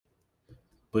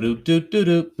Hello,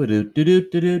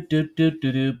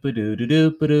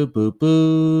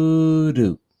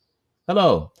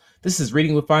 this is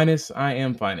Reading with Finest. I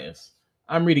am Finest.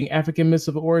 I'm reading African Myths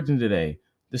of Origin today.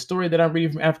 The story that I'm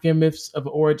reading from African Myths of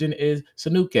Origin is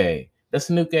Soninke, the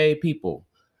Soninke people.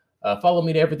 Follow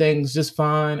me to Everything's Just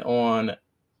Fine on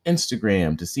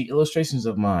Instagram to see illustrations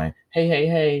of mine.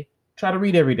 Hey, try to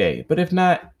read every day. But if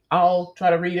not, I'll try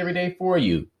to read every day for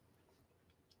you.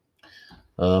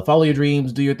 Follow your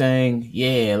dreams, do your thing.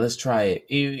 Yeah, let's try it.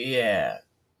 Yeah,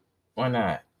 why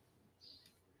not?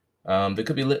 There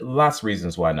could be lots of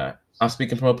reasons why not. I'm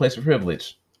speaking from a place of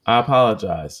privilege. I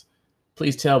apologize.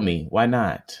 Please tell me why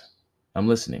not. I'm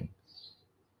listening.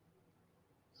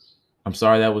 I'm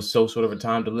sorry that was so short of a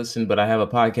time to listen, but I have a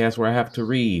podcast where I have to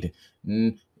read.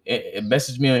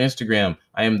 Message me on Instagram.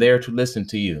 I am there to listen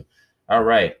to you. All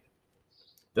right.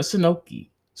 The Sonoke.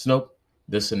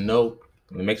 The Sonoke.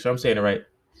 Let me make sure I'm saying it right.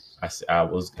 I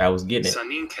was getting it.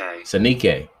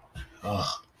 Soninke.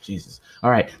 Oh, Jesus. All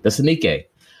right. The Soninke.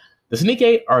 The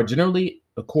Soninke are generally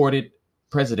accorded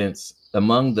presidents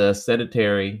among the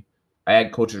sedentary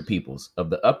agricultural peoples of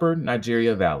the upper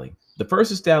Nigeria Valley. The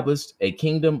first established a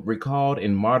kingdom recalled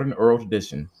in modern oral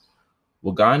tradition.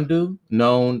 Wagandu,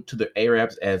 known to the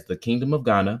Arabs as the Kingdom of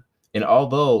Ghana, and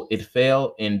although it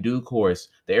fell in due course,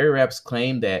 the Arabs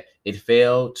claim that it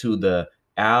fell to the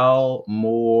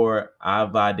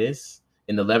Almoravides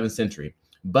in the 11th century.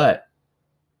 But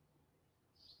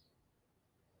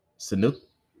Soninke,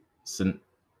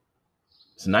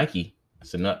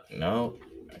 no,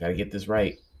 I gotta get this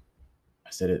right. I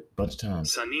said it a bunch of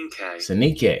times.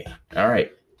 Soninke. All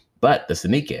right. But the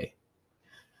Soninke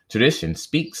tradition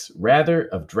speaks rather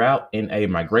of drought and a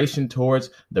migration towards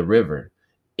the river.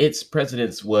 Its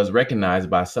precedence was recognized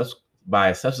by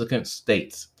subsequent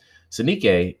states.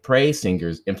 Soninke praise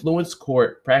singers influenced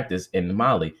court practice in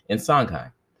Mali and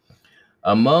Songhai.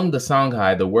 Among the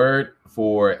Songhai, the word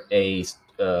for a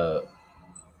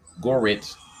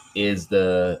gorit is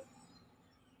the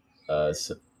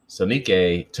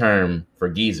Soninke term for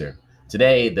geezer.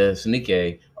 Today, the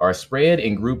Soninke are spread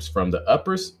in groups from the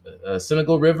upper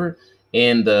Senegal River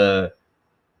in the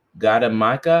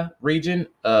Gadamaka region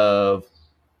of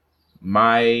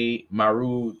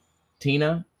Marutina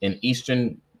in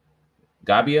eastern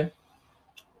Gambia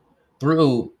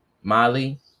through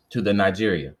Mali to the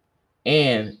Nigeria.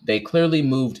 And they clearly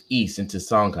moved east into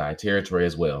Songhai territory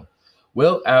as well.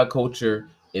 While agriculture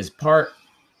is a part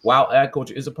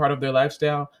of their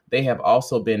lifestyle, they have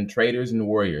also been traders and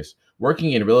warriors,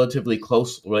 working in relatively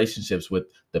close relationships with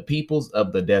the peoples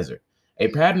of the desert. A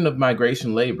pattern of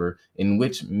migration labor in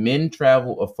which men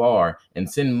travel afar and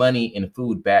send money and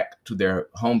food back to their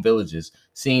home villages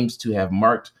seems to have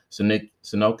marked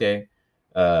Soninke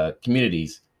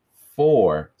communities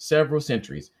for several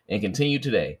centuries and continue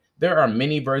today. There are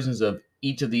many versions of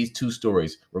each of these two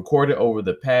stories recorded over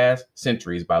the past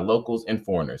centuries by locals and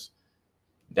foreigners.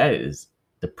 That is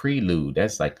the prelude.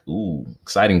 That's like,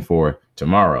 exciting for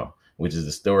tomorrow, which is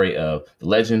the story of the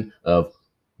legend of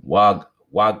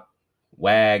Wagadu.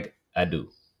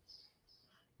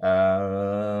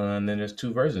 And then there's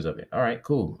two versions of it. All right,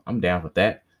 cool. I'm down with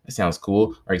that. That sounds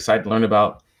cool. Are you excited to learn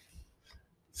about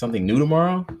something new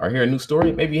tomorrow or hear a new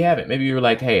story? Maybe you haven't. Maybe you're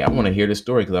like, hey, I want to hear this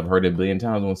story because I've heard it a billion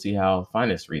times. I want to see how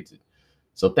Finest reads it.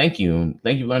 So thank you.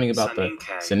 Thank you for learning about the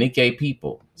Soninke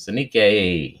people.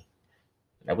 Soninke.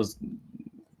 That was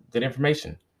good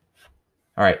information.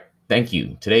 All right. Thank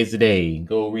you. Today's the day.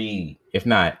 Go read. If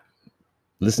not,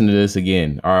 listen to this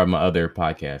again or my other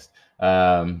podcast.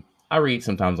 I read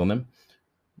sometimes on them.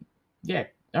 Yeah.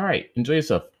 All right. Enjoy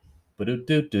yourself. Today's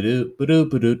the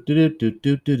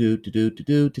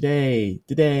day.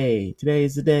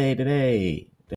 Today.